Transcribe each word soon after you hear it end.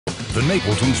the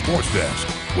Napleton Sports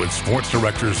Desk with Sports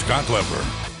Director Scott Lever.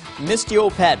 Misty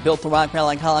Opat built the Rock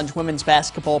Valley College women's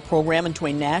basketball program into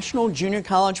a national junior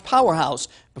college powerhouse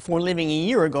before leaving a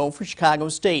year ago for Chicago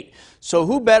State. So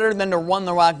who better than to run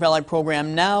the Rock Valley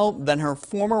program now than her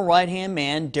former right-hand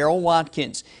man, Darryl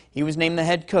Watkins. He was named the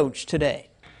head coach today.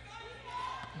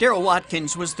 Darryl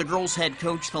Watkins was the girls' head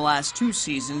coach the last 2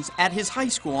 seasons at his high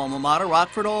school alma mater,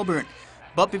 Rockford Auburn.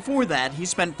 But before that, he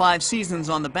spent 5 seasons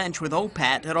on the bench with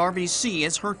Opat at RVC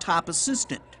as her top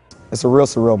assistant. It's a real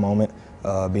surreal moment,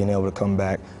 being able to come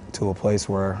back to a place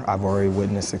where I've already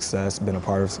witnessed success, been a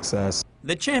part of success.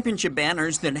 The championship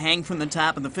banners that hang from the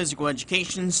top of the Physical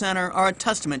Education Center are a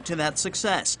testament to that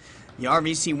success. The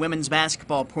RVC women's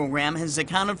basketball program has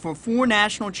accounted for 4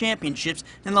 national championships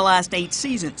in the last 8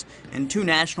 seasons and 2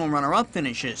 national runner-up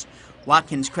finishes.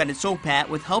 Watkins credits Opat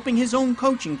with helping his own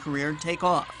coaching career take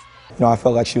off. You know, I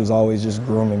felt like she was always just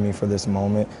grooming me for this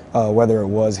moment, whether it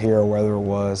was here or whether it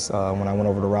was when I went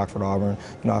over to Rockford Auburn.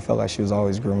 You know, I felt like she was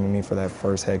always grooming me for that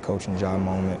first head coaching job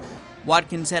moment.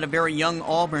 Watkins had a very young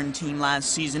Auburn team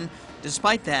last season.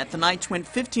 Despite that, the Knights went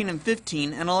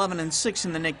 15-15 and 11-6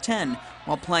 in the Nick 10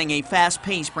 while playing a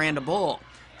fast-paced brand of ball.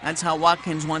 That's how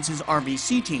Watkins wants his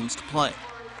RVC teams to play.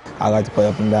 I like to play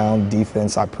up and down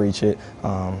defense. I preach it.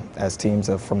 As teams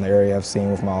from the area I've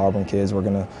seen with my Auburn kids, we're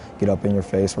going to get up in your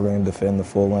face. We're going to defend the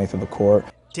full length of the court.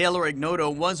 Taylor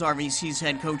Ignoto was RVC's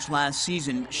head coach last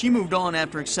season. She moved on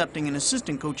after accepting an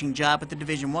assistant coaching job at the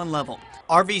Division I level.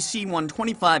 RVC won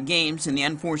 25 games in the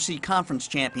N4C Conference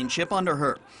Championship under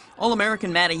her.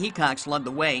 All-American Maddie Hecox led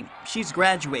the way. She's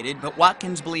graduated, but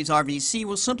Watkins believes RVC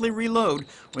will simply reload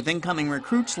with incoming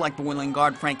recruits like Boiling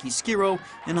guard Frankie Skiro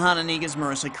and Hononegah's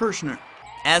Marissa Kirshner.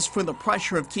 As for the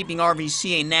pressure of keeping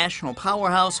RVC a national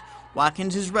powerhouse,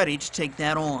 Watkins is ready to take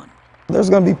that on. There's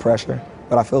going to be pressure,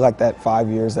 but I feel like that 5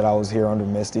 years that I was here under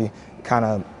Misty kind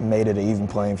of made it an even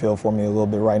playing field for me a little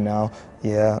bit right now.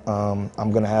 Yeah,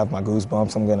 I'm going to have my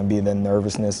goosebumps. I'm going to be the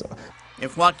nervousness.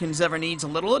 If Watkins ever needs a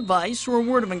little advice or a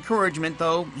word of encouragement,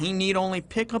 though, he need only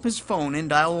pick up his phone and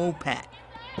dial Opat.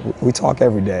 We talk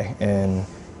every day, and,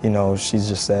 you know, she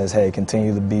just says, hey,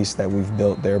 continue the beast that we've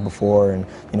built there before and,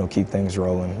 you know, keep things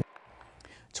rolling.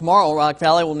 Tomorrow, Rock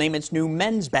Valley will name its new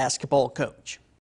men's basketball coach.